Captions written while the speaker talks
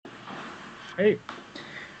Hey,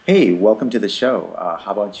 Hey, welcome to the show.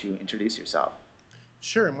 How about you introduce yourself?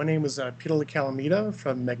 sure. My name is Peter LaCalamita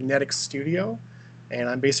from Magnetic Studio, and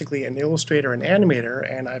I'm basically an illustrator and animator,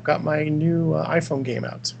 and I've got my new iPhone game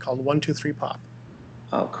out called 123 Pop.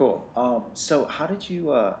 Oh, cool. So how did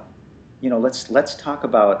you, let's talk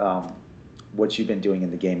about what you've been doing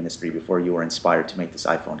in the game industry before you were inspired to make this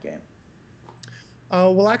iPhone game.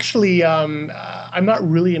 Well, actually, I'm not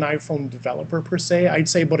really an iPhone developer per se. I'd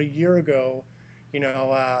say about a year ago,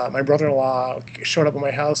 my brother-in-law showed up at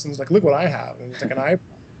my house and was like, "Look what I have!" And it's like an iPod.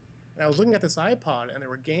 And I was looking at this iPod, and there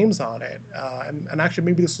were games on it. And actually,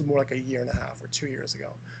 maybe this was more like a year and a half or 2 years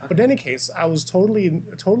ago. But in Okay. any case, I was totally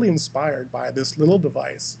inspired by this little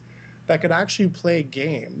device that could actually play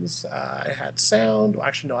games. It had sound. Well,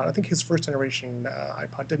 actually, no, I don't think his first generation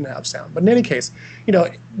iPod didn't have sound. But in any case,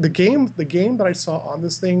 the game that I saw on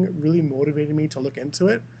this thing really motivated me to look into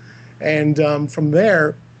it. And from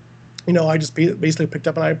there, I just basically picked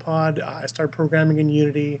up an iPod. I started programming in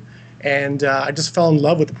Unity, and I just fell in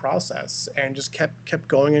love with the process and just kept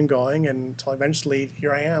going and going until eventually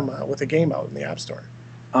here I am with a game out in the App Store.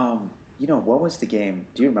 What was the game?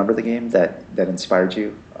 Do you remember the game that inspired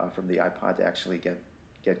you from the iPod to actually get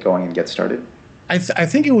going and get started? I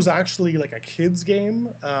think it was actually like a kids game.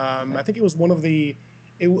 Okay. I think it was one of the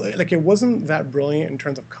it wasn't that brilliant in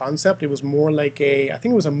terms of concept. It was more like I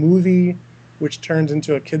think it was a movie which turned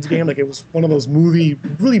into a kids game. Like it was one of those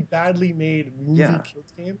really badly made movie Yeah.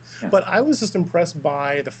 kids game. Yeah. But I was just impressed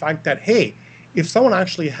by the fact that, hey, if someone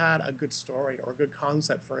actually had a good story or a good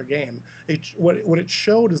concept for a game, what it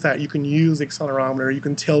showed is that you can use the accelerometer, you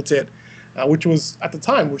can tilt it, which was at the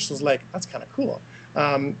time, which was like that's kind of cool.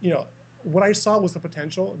 Um, you know, what I saw was the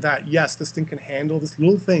potential that yes, this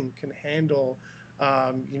little thing can handle,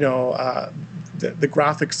 um, you know, uh, the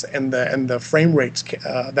graphics and the frame rates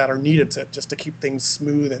that are needed to keep things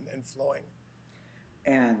smooth and flowing.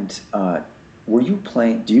 And were you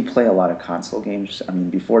playing? Do you play a lot of console games? I mean,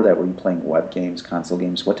 before that, were you playing web games, console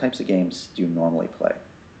games? What types of games do you normally play?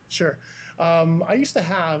 Sure. I used to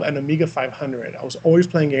have an Amiga 500. I was always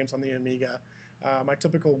playing games on the Amiga. My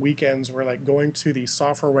typical weekends were like going to the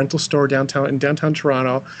software rental store downtown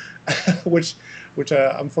Toronto, which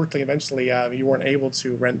unfortunately eventually you weren't able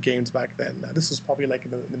to rent games back then. This was probably like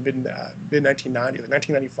in the mid 1990s, like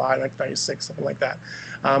 1995, 1996, something like that.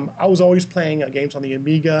 I was always playing games on the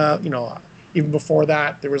Amiga. Even before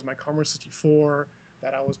that, there was my Commodore 64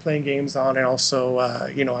 that I was playing games on, and also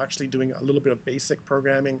actually doing a little bit of basic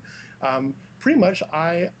programming. Pretty much,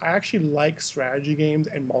 I actually like strategy games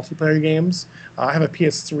and multiplayer games. I have a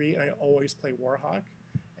PS3, and I always play Warhawk,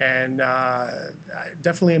 and I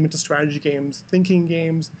definitely am into strategy games, thinking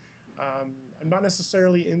games. I'm not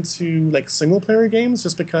necessarily into like single player games,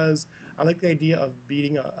 just because I like the idea of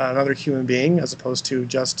beating another human being as opposed to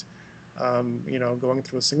just going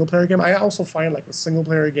through a single player game. I also find like with single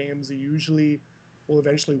player games, you usually will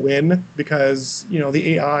eventually win because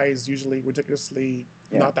the AI is usually ridiculously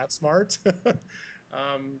Yeah. not that smart.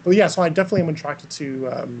 But yeah, so I definitely am attracted to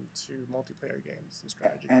multiplayer games and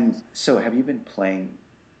strategy games. And so, have you been playing?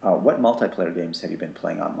 What multiplayer games have you been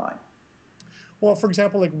playing online? Well, for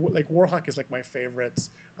example, like Warhawk is like my favorites.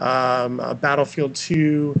 Battlefield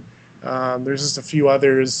 2. There's just a few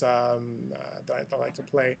others that I like to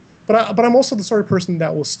Okay. play. But I'm also the sort of person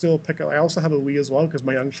that will still pick up. I also have a Wii as well because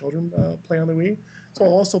my young children play on the Wii. So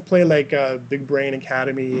I'll Okay. also play like Big Brain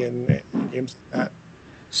Academy and games like that.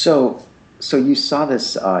 So, so you saw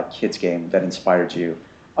this kids game that inspired you,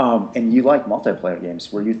 and you like multiplayer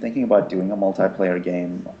games. Were you thinking about doing a multiplayer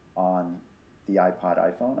game on the iPod,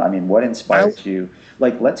 iPhone? I mean, what I inspired you?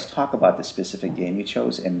 Like, let's talk about the specific game you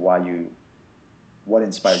chose and what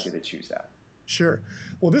inspired you to choose that? Sure.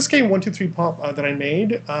 Well, this game, 123 Pop, that I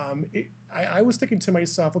made, I was thinking to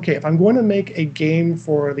myself, okay, if I'm going to make a game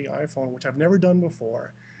for the iPhone, which I've never done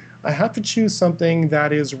before, I have to choose something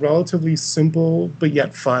that is relatively simple but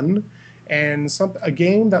yet fun, and a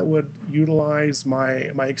game that would utilize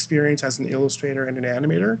my experience as an illustrator and an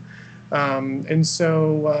animator. And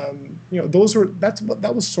so,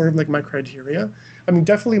 that was sort of like my criteria. I mean,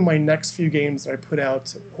 definitely my next few games that I put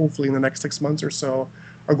out, hopefully in the next 6 months or so,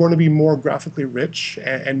 are going to be more graphically rich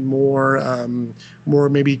and more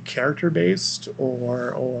maybe character based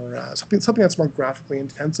or something that's more graphically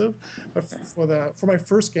intensive. But Okay. for my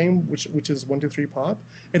first game, which is 123 Pop,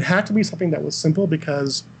 it had to be something that was simple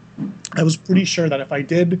because I was pretty sure that if I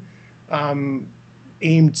did um,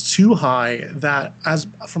 aimed too high, that as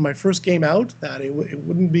from my first game out, that it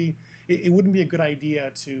wouldn't be a good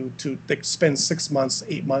idea to like spend 6 months,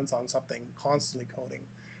 8 months on something constantly coding.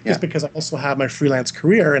 Just Yeah. because I also have my freelance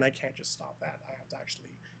career and I can't just stop that. I have to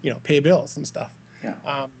actually pay bills and stuff. Yeah.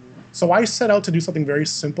 Um, So I set out to do something very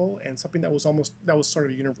simple and something that was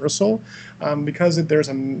sort of universal, because there's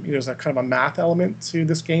a kind of a math element to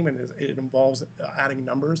this game, and it involves adding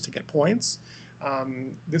numbers to get points.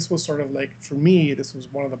 This was sort of like, for me, this was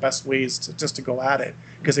one of the best ways to just to go at it,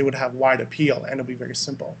 because it would have wide appeal and it'll be very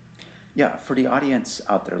simple. Yeah, for the audience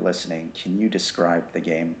out there listening, can you describe the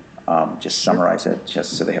game? Just Sure. summarize it,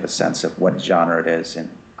 just so they have a sense of what genre it is and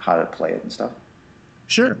how to play it and stuff.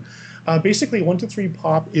 Sure. Basically, 1 2 3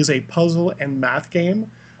 Pop is a puzzle and math game.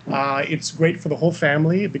 It's great for the whole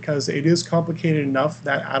family because it is complicated enough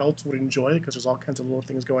that adults would enjoy it, because there's all kinds of little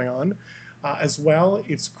things going on. As well,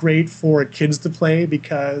 it's great for kids to play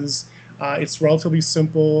because it's relatively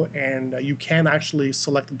simple, and you can actually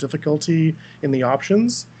select the difficulty in the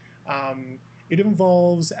options. It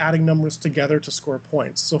involves adding numbers together to score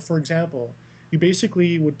points. So, for example, you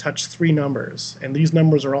basically would touch 3 numbers, and these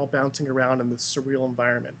numbers are all bouncing around in this surreal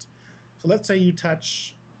environment. So let's say you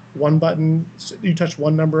touch one button, you touch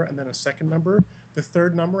one number and then a second number. The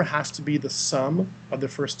third number has to be the sum of the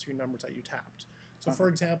first 2 numbers that you tapped. So, for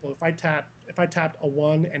example, if I tapped a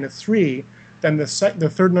 1 and a 3, then the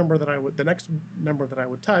third number the next number that I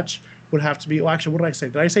would touch would have to be. Well, actually, what did I say?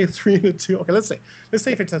 Did I say 3 and a 2? Okay, let's say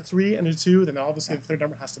if it's a 3 and a 2, then obviously the third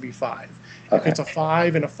number has to be 5. If Okay. it's a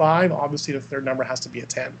 5 and a 5, obviously the third number has to be a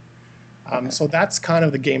 10. Okay. So that's kind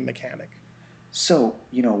of the game mechanic. So,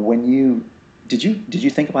 when did you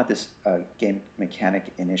think about this game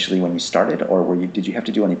mechanic initially when you started, or did you have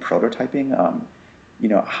to do any prototyping?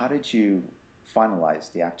 How did you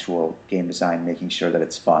finalize the actual game design, making sure that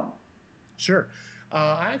it's fun? Sure.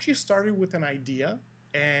 I actually started with an idea,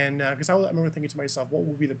 and because I remember thinking to myself, what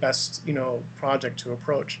would be the best, project to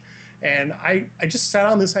approach? And I just sat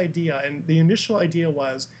on this idea, and the initial idea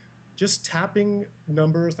was just tapping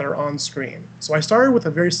numbers that are on screen. So I started with a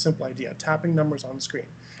very simple idea, tapping numbers on screen.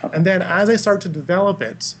 Okay. And then as I started to develop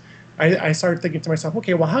it, I started thinking to myself,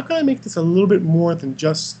 okay, well, how can I make this a little bit more than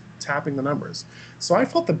just tapping the numbers? So I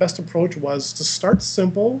felt the best approach was to start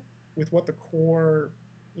simple with what the core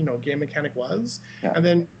game mechanic was, Yeah. and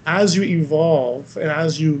then as you evolve and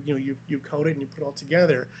as you code it and you put it all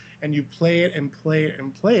together and you play it and play it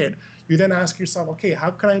and play it, you then ask yourself, okay, how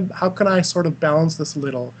can I sort of balance this a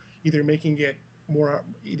little, either making it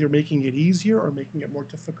easier or making it more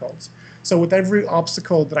difficult. So with every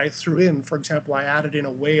obstacle that I threw in, for example, I added in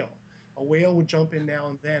a whale. A whale would jump in now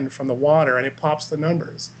and then from the water, and it pops the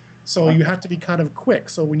numbers. So you have to be kind of quick.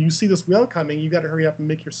 So when you see this whale coming, you got to hurry up and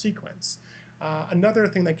make your sequence. Another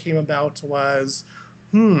thing that came about was,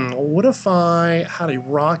 what if I had a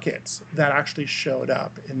rocket that actually showed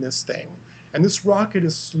up in this thing? And this rocket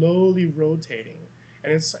is slowly rotating,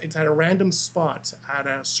 and it's at a random spot at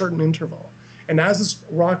a certain interval. And as this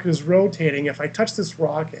rocket is rotating, if I touch this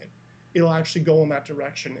rocket, it'll actually go in that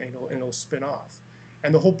direction, and it'll spin off.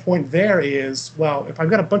 And the whole point there is, well, if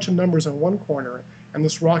I've got a bunch of numbers in one corner and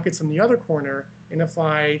this rocket's in the other corner, and if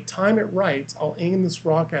I time it right, I'll aim this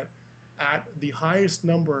rocket at the highest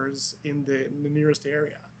numbers in the nearest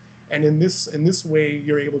area. And in this way,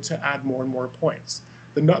 you're able to add more and more points.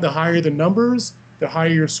 The higher the numbers, the higher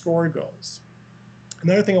your score goes.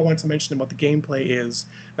 Another thing I wanted to mention about the gameplay is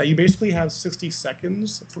that you basically have 60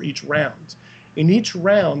 seconds for each round. In each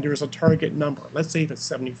round, there's a target number. Let's say if it's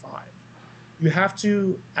 75. You have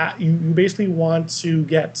to, you basically want to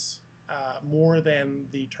get more than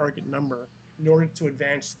the target number in order to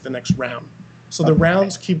advance to the next round. So the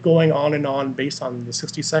rounds keep going on and on based on the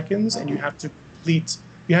 60 seconds, and you have to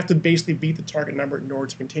basically beat the target number in order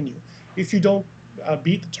to continue. If you don't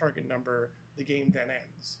beat the target number, the game then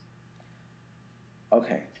ends.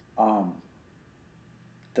 Okay. Don't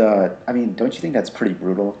you think that's pretty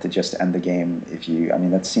brutal to just end the game if you? I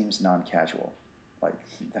mean, that seems non-casual, like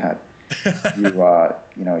that.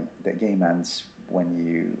 The game ends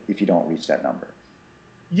if you don't reach that number.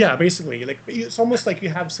 Yeah, basically, like it's almost like you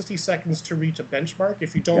have 60 seconds to reach a benchmark.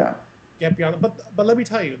 If you don't Yeah. get beyond it, but let me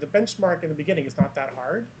tell you, the benchmark in the beginning is not that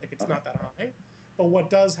hard. Like it's Okay. not that high. But what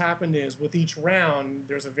does happen is with each round,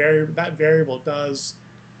 there's that variable does,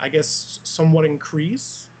 I guess, somewhat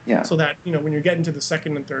increase. Yeah. So that when you're getting to the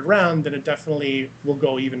second and third round, then it definitely will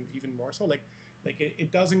go even more. So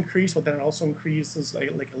it does increase, but then it also increases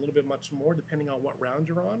like a little bit much more depending on what round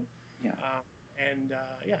you're on. Yeah.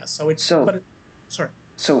 Yeah, so it's So sorry.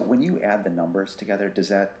 So when you add the numbers together, does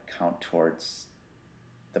that count towards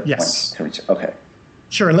the points Yes. to reach? Okay.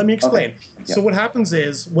 Sure, and let me explain. Okay. Yeah. So what happens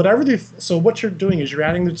is so what you're doing is you're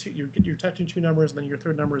adding you're touching 2 numbers, and then your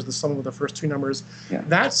third number is the sum of the first 2 numbers. Yeah.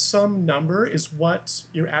 That sum number is what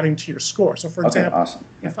you're adding to your score. So for Okay. example, Awesome.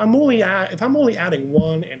 Yeah. if I'm only adding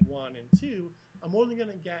 1 and 1 and 2, I'm only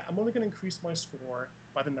going to increase my score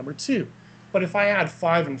by the number 2. But if I add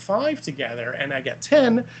 5 and 5 together and I get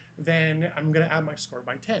 10, then I'm going to add my score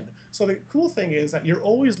by 10. So the cool thing is that you're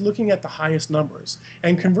always looking at the highest numbers.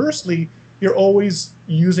 And conversely, you're always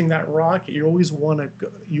using that rocket. You always want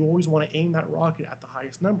to aim that rocket at the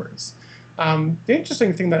highest numbers. The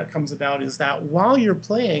interesting thing that comes about is that while you're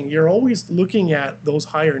playing, you're always looking at those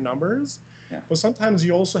higher numbers. Yeah. But sometimes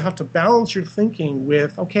you also have to balance your thinking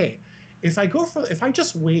with, okay, if I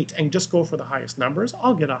just wait and just go for the highest numbers,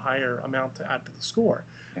 I'll get a higher amount to add to the score.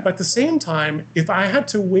 Yeah. But at the same time, if I had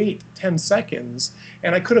to wait 10 seconds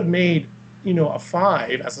and I could have made, a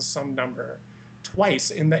 5 as a sum number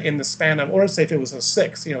twice in the span of, or let's say if it was a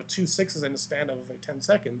 6, 2 6s in the span of like 10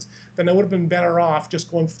 seconds, then I would have been better off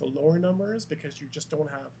just going for the lower numbers because you just don't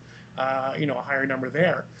have, a higher number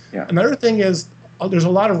there. Yeah. Another thing is there's a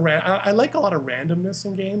lot of I like a lot of randomness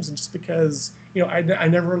in games, and just because I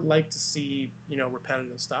never like to see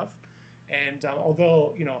repetitive stuff, and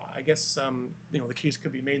although I guess the case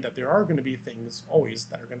could be made that there are going to be things always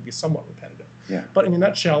that are going to be somewhat repetitive. Yeah. But in a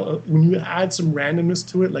nutshell, when you add some randomness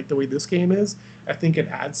to it, like the way this game is, I think it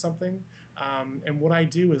adds something. And what I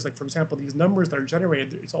do is, like, for example, these numbers that are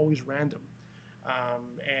generated, it's always random,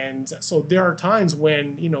 and so there are times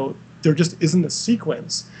when there just isn't a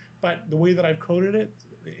sequence. But the way that I've coded it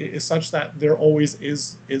is such that there always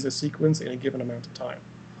is a sequence in a given amount of time.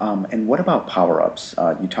 And what about power-ups?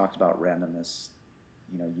 You talked about randomness.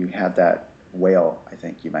 You had that whale, I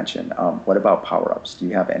think you mentioned. What about power-ups? Do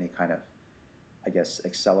you have any kind of, I guess,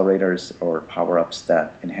 accelerators or power-ups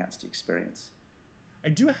that enhance the experience? I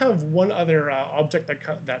do have one other object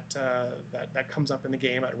that comes up in the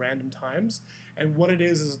game at random times, and what it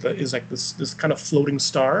is like this kind of floating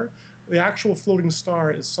star. The actual floating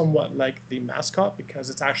star is somewhat like the mascot because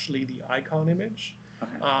it's actually the icon image.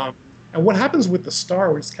 Okay. And what happens with the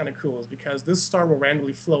star, which is kind of cool, is because this star will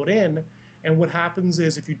randomly float in, and what happens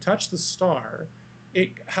is if you touch the star,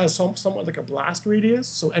 it has somewhat like a blast radius.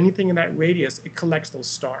 So anything in that radius, it collects those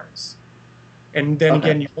stars. And then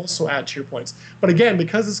again, you also add to your points. But again,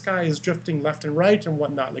 because this guy is drifting left and right and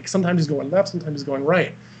whatnot, like sometimes he's going left, sometimes he's going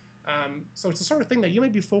right. So it's the sort of thing that you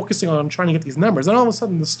might be focusing on trying to get these numbers. And all of a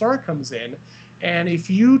sudden the star comes in, and if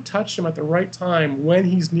you touch him at the right time when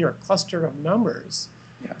he's near a cluster of numbers,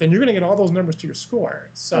 then you're going to get all those numbers to your score.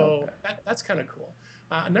 So that's kind of cool.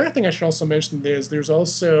 Another thing I should also mention is there's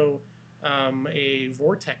also a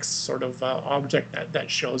vortex sort of object that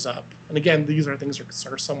shows up. And again, these are things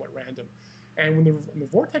that are somewhat random. And when the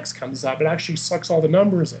vortex comes up, it actually sucks all the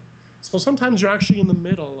numbers in. So sometimes you're actually in the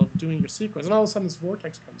middle of doing your sequence, and all of a sudden this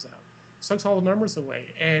vortex comes out, sucks all the numbers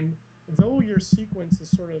away. And though your sequence is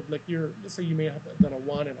sort of like let's say you may have done a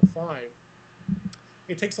 1 and a 5,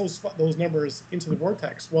 it takes those numbers into the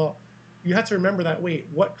vortex. Well, you have to remember that, wait,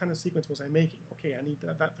 what kind of sequence was I making? Okay, I need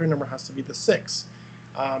that third number has to be the 6.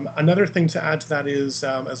 Another thing to add to that is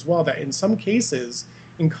as well that in some cases,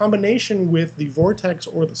 in combination with the vortex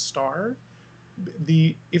or the star,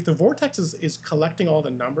 if the vortex is collecting all the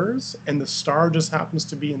numbers and the star just happens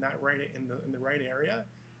to be in the right area,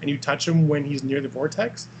 and you touch him when he's near the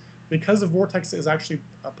vortex, because the vortex is actually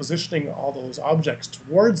positioning all those objects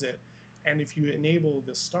towards it, and if you enable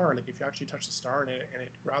the star, like if you actually touch the star and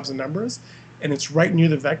it grabs the numbers, and it's right near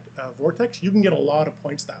the vortex, you can get a lot of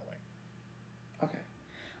points that way. Okay.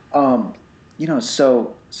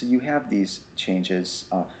 So you have these changes.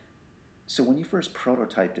 So when you first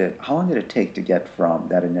prototyped it, how long did it take to get from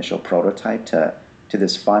that initial prototype to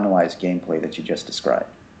this finalized gameplay that you just described?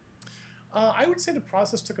 I would say the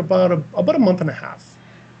process took about a month and a half.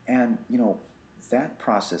 And that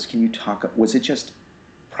process, can you talk? Was it just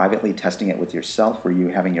privately testing it with yourself? Were you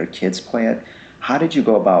having your kids play it? How did you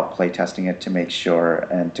go about play testing it to make sure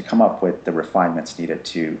and to come up with the refinements needed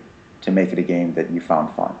to make it a game that you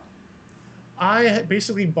found fun? I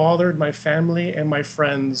basically bothered my family and my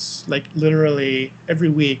friends, like literally every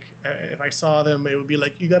week. If I saw them, it would be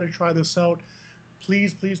like, you got to try this out.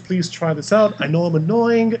 Please, please, please try this out. I know I'm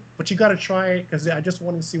annoying, but you got to try it because I just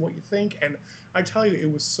want to see what you think. And I tell you,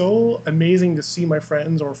 it was so amazing to see my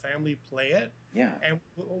friends or family play it. Yeah. And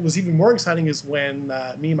what was even more exciting is when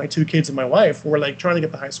me and my 2 kids and my wife were like trying to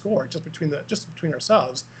get the high score just between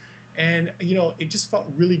ourselves. And it just felt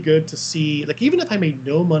really good to see, like, even if I made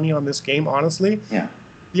no money on this game, honestly,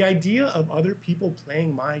 the idea of other people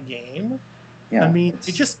playing my game, I mean,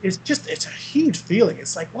 it's a huge feeling.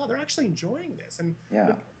 It's like, wow, they're actually enjoying this. And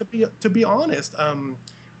to be honest,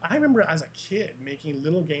 I remember as a kid making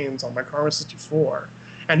little games on my Commodore 64,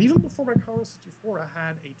 and even before my Commodore 64, I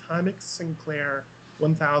had a Timex Sinclair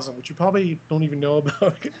 1000, which you probably don't even know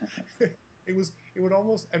about. It was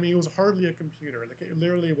hardly a computer. Like, it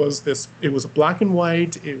literally was this. It was black and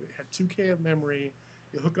white. It had 2K of memory,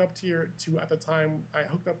 You hook it up to your to at the time I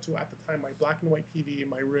hooked up to at the time my black and white TV in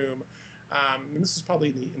my room. And this is probably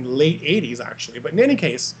in the late '80s actually. But in any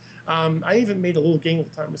case, I even made a little game at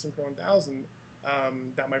the time, Mission 1000,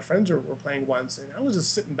 that my friends were playing once, and I was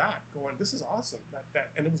just sitting back going, "This is awesome!"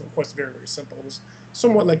 And it was of course very simple. It was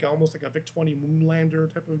somewhat like almost like a Vic 20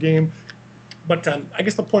 Moonlander type of game. But I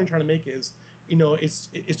guess the point I'm trying to make is,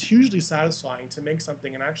 it's hugely satisfying to make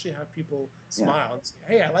something and actually have people Yeah. smile and say,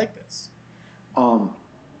 "Hey, I like this." Um,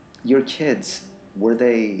 your kids, were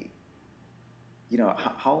they,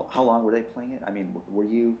 how long were they playing it? I mean, were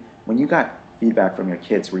you, when you got feedback from your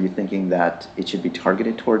kids, were you thinking that it should be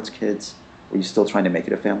targeted towards kids? Were you still trying to make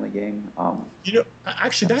it a family game?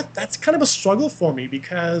 Actually, that's kind of a struggle for me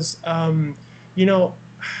because, you know,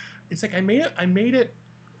 it's like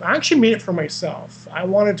I actually made it for myself. I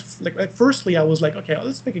wanted to like firstly, I was like, okay,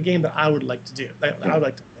 let's make a game that I would like to do, that I Yeah, would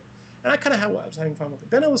like to play, and I was having fun with it.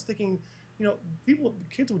 Then I was thinking,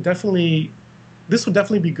 kids would definitely, this would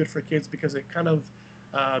definitely be good for kids because it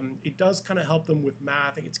does kind of help them with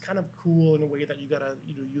math. It's kind of cool in a way that you gotta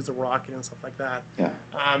use a rocket and stuff like that. yeah.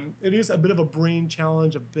 It is a bit of a brain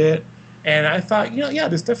challenge, a bit. And I thought, yeah,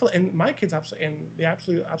 this definitely, and my kids absolutely, and they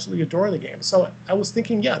absolutely adore the game. So I was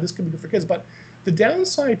thinking, yeah, this could be good for kids. But the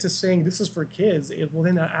downside to saying this is for kids is, well,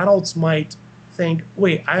 then adults might think,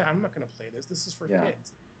 wait, I'm not going to play this. This is for Yeah.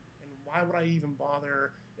 kids. And why would I even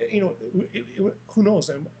bother? Who knows?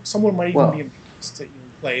 And someone might even be Well, embarrassed to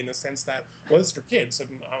even play in the sense that, well, it's for kids.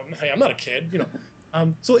 And, hey, I'm not a kid.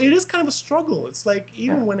 So it is kind of a struggle. It's like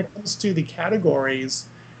even yeah. when it comes to the categories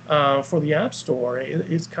for the App Store,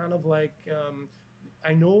 it's kind of like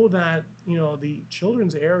I know that the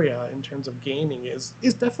children's area in terms of gaming is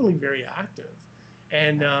definitely very active,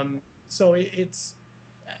 and so it's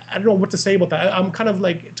I don't know what to say about that. I'm kind of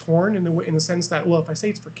like torn in the sense that, well, if I say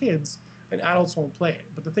it's for kids, then adults won't play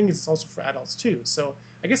it. But the thing is, it's also for adults too. So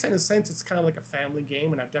I guess in a sense, it's kind of like a family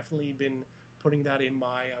game, and I've definitely been putting that in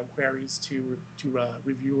my queries to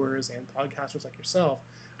reviewers and podcasters like yourself.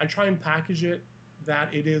 I try and package it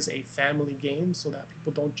that it is a family game, so that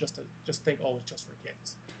people don't just think, oh, it's just for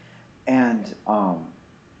kids. And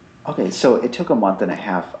okay, so it took a month and a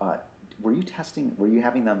half. Were you testing, were you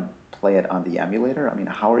having them play it on the emulator? I mean,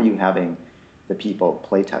 how are you having the people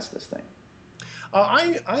play test this thing?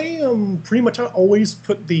 I pretty much always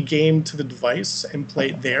put the game to the device and play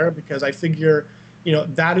Okay. it there because I figure,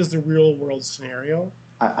 that is the real world scenario.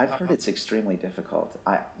 I've heard Uh, it's extremely difficult.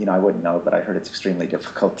 I wouldn't know, but I heard it's extremely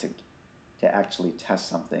difficult to actually test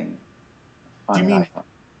something do on you an mean iPhone.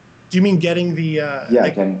 do you mean getting the Yeah,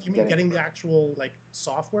 like? Do you mean getting. getting the actual like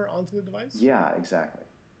software onto the device? Yeah, exactly.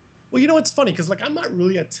 Well, it's funny because like I'm not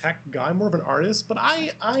really a tech guy, I'm more of an artist, but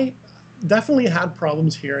I definitely had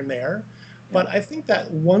problems here and there. Yeah, But I think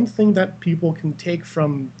that one thing that people can take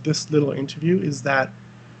from this little interview is that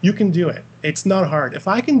you can do it. It's not hard. If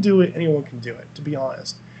I can do it, anyone can do it, to be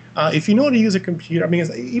honest. If you know how to use a computer, I mean,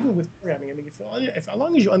 even with programming, I mean, if as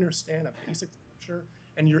long as you understand a basic structure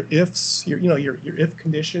and your ifs, your if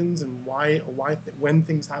conditions and when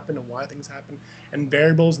things happen and why things happen, and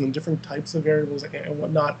variables and the different types of variables and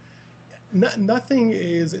whatnot, nothing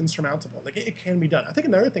is insurmountable. Like it can be done. I think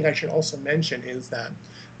another thing I should also mention is that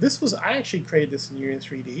I actually created this in Unity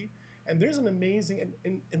 3D, and there's an amazing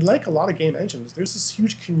and like a lot of game engines, there's this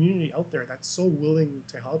huge community out there that's so willing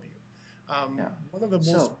to help you. yeah. One of the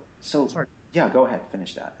most So sorry, yeah, go ahead,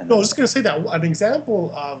 finish that, and no, I then was just going to say that an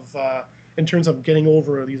example of in terms of getting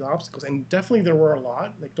over these obstacles, and definitely there were a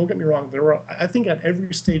lot. Like, don't get me wrong, there were. I think at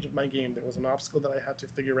every stage of my game there was an obstacle that I had to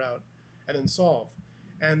figure out and then solve.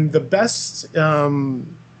 And the best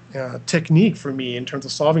technique for me in terms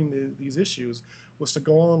of solving these issues was to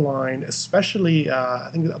go online, especially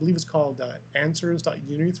I believe it's called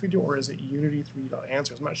answers.unity3d, or is it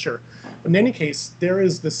unity3.answers? I'm not sure. But in any case, there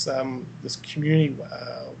is this community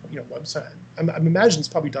website. I imagine it's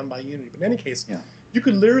probably done by Unity, but in any case, yeah, you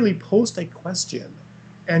could literally post a question,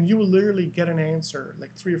 and you will literally get an answer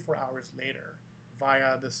like 3 or 4 hours later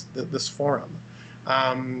via this forum.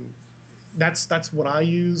 Um, that's what I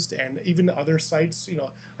used, and even other sites.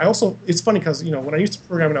 I also, it's funny because when I used to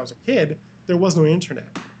program when I was a kid, there was no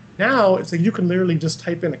internet. Now it's like you can literally just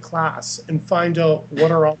type in a class and find out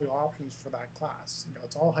what are all the options for that class.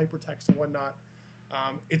 It's all hypertext and whatnot.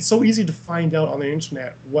 It's so easy to find out on the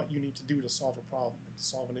internet what you need to do to solve a problem and to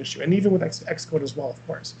solve an issue, and even with Xcode as well. Of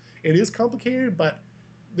course, it is complicated, but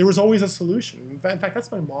there was always a solution. In fact, that's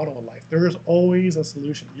my motto in life. There is always a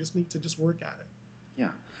solution. You just need to just work at it.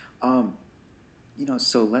 yeah. Um,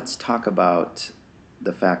 so let's talk about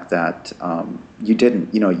the fact that you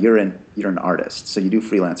didn't. You're an artist, so you do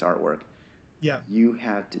freelance artwork. Yeah. You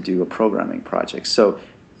had to do a programming project. So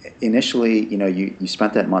initially, you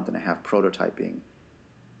spent that month and a half prototyping.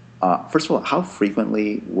 First of all, how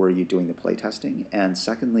frequently were you doing the playtesting? And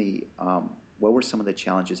secondly, what were some of the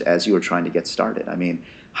challenges as you were trying to get started? I mean,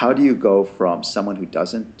 how do you go from someone who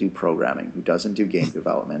doesn't do programming, who doesn't do game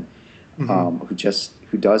development, Hmm. who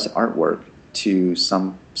does artwork, to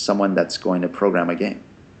someone that's going to program a game?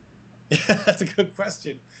 Yeah, that's a good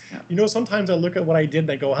question. Yeah, Sometimes I look at what I did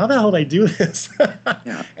and I go, how the hell did I do this?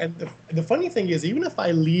 yeah, And the funny thing is, even if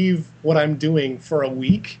I leave what I'm doing for a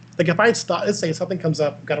week, like if I stop, let's say something comes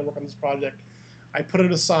up, I've got to work on this project, I put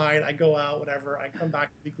it aside, I go out, whatever, I come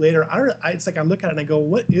back a week later, it's like I look at it and I go,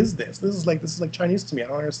 what is this? This is like Chinese to me. I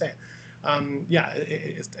don't understand. Yeah,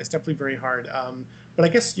 it's definitely very hard. But I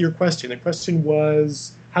guess the question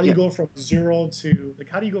was, how do you yeah, go from zero to like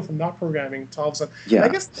how do you go from not programming to all of a sudden? And yeah.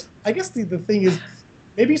 I guess the thing is,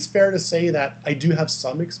 maybe it's fair to say that I do have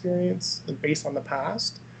some experience based on the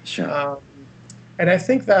past. Sure. Um, and I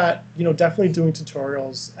think that definitely doing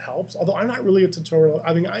tutorials helps. Although I'm not really a tutorial.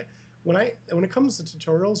 I mean, when it comes to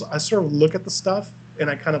tutorials, I sort of look at the stuff and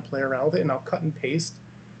I kind of play around with it, and I'll cut and paste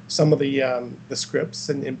some of the scripts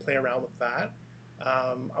and play around with that.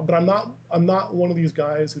 But I'm not one of these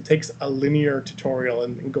guys who takes a linear tutorial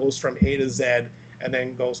and goes from A to Z and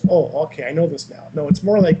then goes, oh, okay, I know this now. No, it's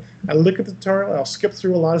more like I look at the tutorial and I'll skip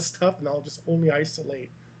through a lot of stuff and I'll just only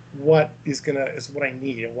isolate what is what I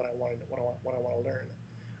need and what I want to learn.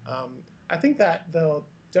 I think that though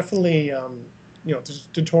definitely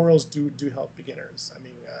tutorials do help beginners. I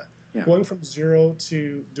mean, Yeah. going from zero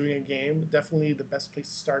to doing a game, definitely the best place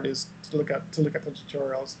to start is to look at the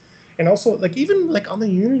tutorials, and also like even like on the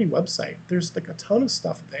Unity website, there's like a ton of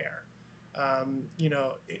stuff there. I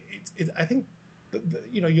think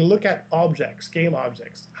you look at objects, game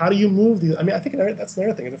objects. How do you move these? I mean, I think that's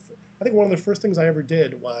another thing. I think one of the first things I ever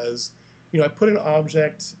did was, I put an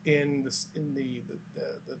object in the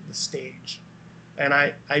stage, and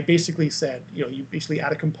I basically said, you basically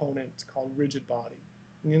add a component called rigid body,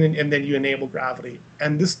 and then you enable gravity,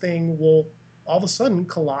 and this thing will all of a sudden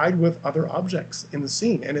collide with other objects in the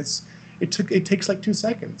scene, and it takes like 2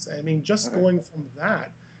 seconds. I mean, just Okay. going from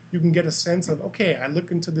that, you can get a sense of, okay, I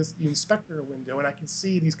look into the inspector window and I can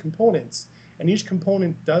see these components, and each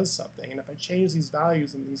component does something, and if I change these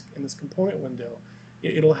values in this component window,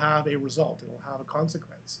 it'll have a result, it'll have a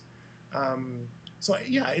consequence. So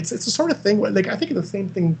yeah, it's a sort of thing where, like, I think the same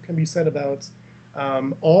thing can be said about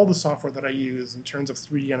all the software that I use in terms of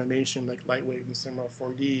 3D animation, like Lightwave and Cinema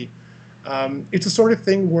 4D. It's a sort of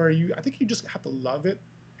thing where I think you just have to love it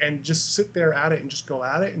and just sit there at it and just go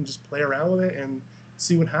at it and just play around with it and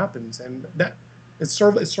see what happens. And that it's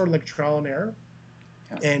sort of like trial and error.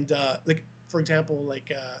 Yeah. And like for example,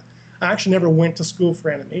 like I actually never went to school for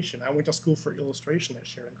animation. I went to school for illustration at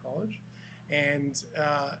Sheridan College, and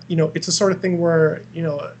it's a sort of thing where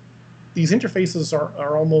these interfaces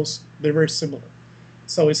are almost they're very similar.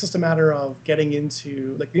 So it's just a matter of getting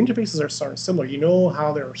into like the interfaces are sort of similar. You know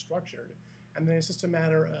how they're structured, and then it's just a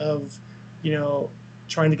matter of you know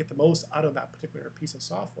trying to get the most out of that particular piece of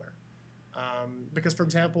software. Because, for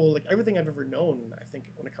example, like everything I've ever known, I think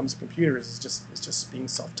when it comes to computers is just being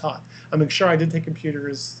self-taught. I mean, sure, I did take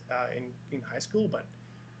computers in high school, but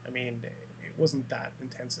I mean, it wasn't that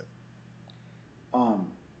intensive.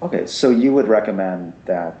 Okay, so you would recommend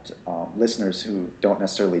that listeners who don't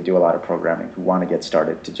necessarily do a lot of programming, who want to get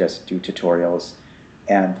started, to just do tutorials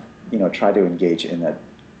and try to engage in a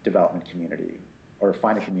development community or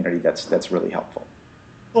find a community that's really helpful.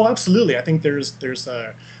 Oh, absolutely. I think there's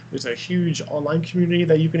a huge online community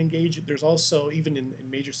that you can engage. There's also even in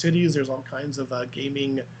major cities, there's all kinds of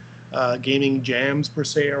gaming jams per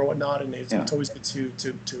se or whatnot, and it's, Yeah, it's always good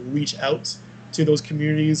to reach out to those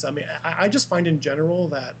communities. I mean, I just find in general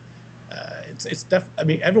that I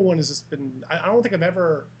mean, everyone has just been. I don't think I've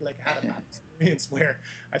ever like had a bad experience where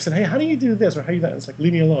I've said, "Hey, how do you do this?" or "How do you do that?" And it's like,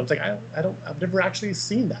 "Leave me alone." It's like I don't. I've never actually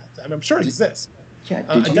seen that. I mean, I'm sure it Did- exists. yeah.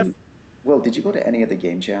 I def- Did you go to any of the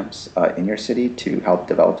game jams in your city to help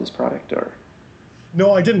develop this product, or?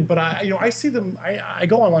 No, I didn't, but I see them. I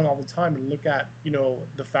go online all the time and look at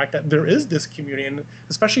the fact that there is this community, and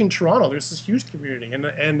especially in Toronto, there's this huge community,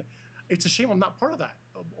 and it's a shame I'm not part of that,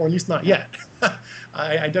 or at least not Yeah, yet.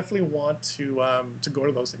 I definitely want to go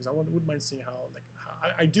to those things. Wouldn't mind seeing how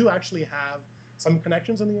I do actually have some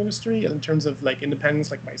connections in the industry in terms of like independents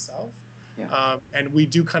like myself. yeah, And we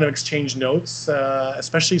do kind of exchange notes,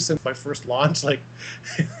 especially since my first launch. Like,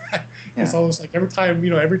 it's yeah, almost like every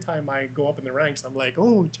time I go up in the ranks, I'm like,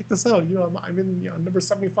 oh, check this out. I'm in number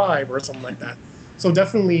 75 or something like that. So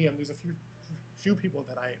definitely, there's a few people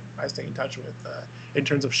that I stay in touch with in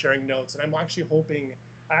terms of sharing notes, and I'm actually hoping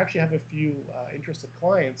I actually have a few interested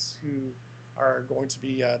clients who are going to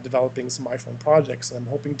be developing some iPhone projects, and I'm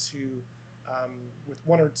hoping to, with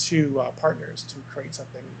one or two partners, to create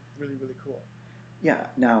something really, really cool.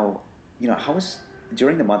 Yeah. Now, how was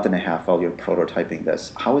during the month and a half while you're prototyping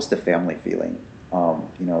this? How was the family feeling?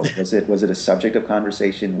 Was it a subject of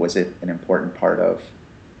conversation? Was it an important part of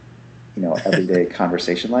everyday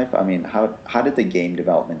conversation life? I mean, how did the game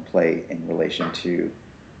development play in relation to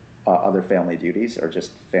other family duties or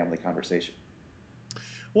just family conversation?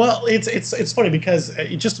 Well, it's funny because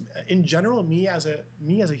it just in general, me as a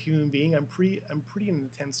human being, I'm pretty an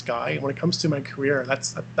intense guy. When it comes to my career,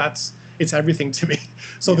 that's it's everything to me.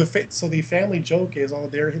 So Yeah. the family joke is, oh,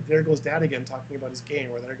 there goes dad again talking about his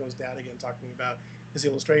game, or there goes dad again talking about his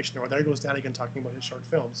illustration, or there goes dad again talking about his short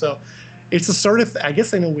film. So it's a sort of, I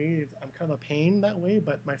guess in a way I'm kind of a pain that way,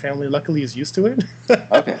 but my family luckily is used to it.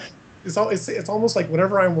 Okay. It's almost like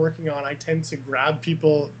whatever I'm working on, I tend to grab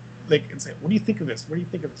people like and say, "What do you think of this? What do you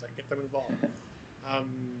think of this?" I get them involved.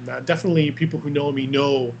 Definitely, people who know me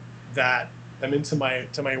know that I'm into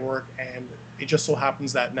my work, and it just so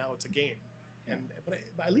happens that now it's a game. Yeah. But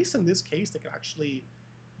at least in this case, they can actually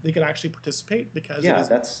participate because it Yeah, is.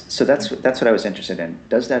 that's what I was interested in.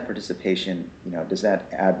 Does that participation, does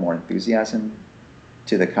that add more enthusiasm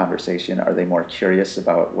to the conversation? Are they more curious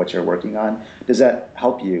about what you're working on? Does that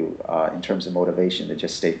help you in terms of motivation to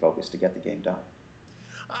just stay focused to get the game done?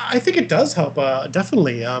 I think it does help.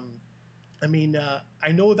 Definitely. I mean,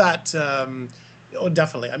 I know that. Oh,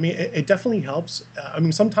 definitely. I mean, it definitely helps. I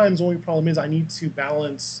mean, sometimes the only problem is I need to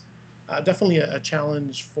balance. Definitely a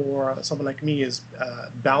challenge for someone like me is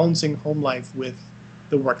balancing home life with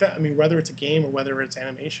the work. I mean, whether it's a game or whether it's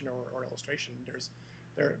animation or illustration,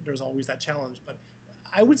 there's always that challenge. But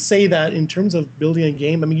I would say that in terms of building a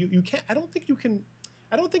game, I mean, you can't. I don't think you can.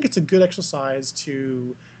 I don't think it's a good exercise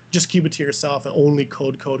to just keep it to yourself and only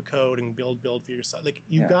code and build for yourself. Like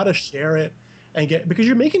you Yeah, got to share it and get because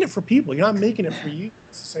you're making it for people. You're not making it for you.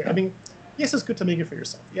 So I yeah. mean, yes, it's good to make it for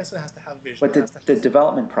yourself. Yes, it has to have vision. But It has to the have.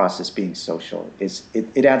 development process being social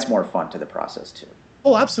it adds more fun to the process too.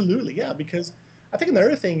 Oh, absolutely, Yeah, yeah. Because I think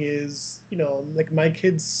another thing is, like my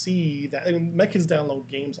kids see that. I mean, my kids download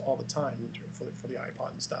games all the time for the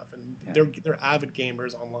iPod and stuff, and yeah, they're avid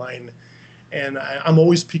gamers online. And I'm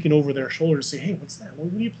always peeking over their shoulders, to say, "Hey, what's that?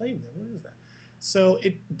 What are you playing there? What is that?" So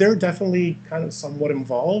they're definitely kind of somewhat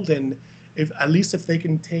involved, and if at least if they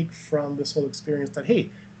can take from this whole experience that, hey,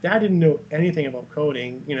 Dad didn't know anything about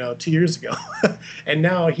coding, 2 years ago, and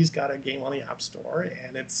now he's got a game on the App Store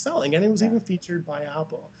and it's selling, and it was yeah. even featured by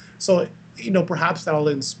Apple. So perhaps that'll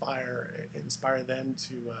inspire them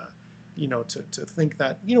to. To think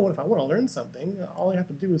that, what, if I want to learn something, all I have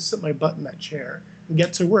to do is sit my butt in that chair and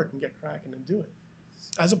get to work and get cracking and do it,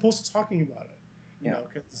 as opposed to talking about it. Yeah.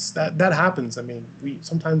 Because that happens. I mean, we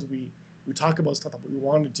talk about stuff that we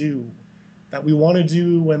want to do,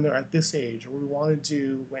 when they're at this age, or we want to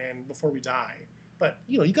do when before we die. But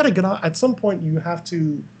you got to get out at some point. You have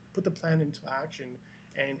to put the plan into action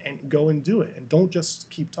and go and do it, and don't just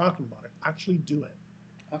keep talking about it. Actually do it.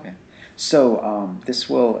 Okay. So this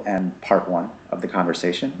will end part one of the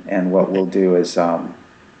conversation, and what Okay. we'll do is,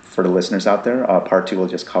 for the listeners out there, part two will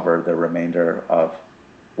just cover the remainder of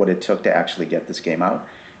what it took to actually get this game out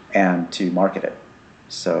and to market it.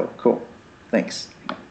 So cool. Thanks.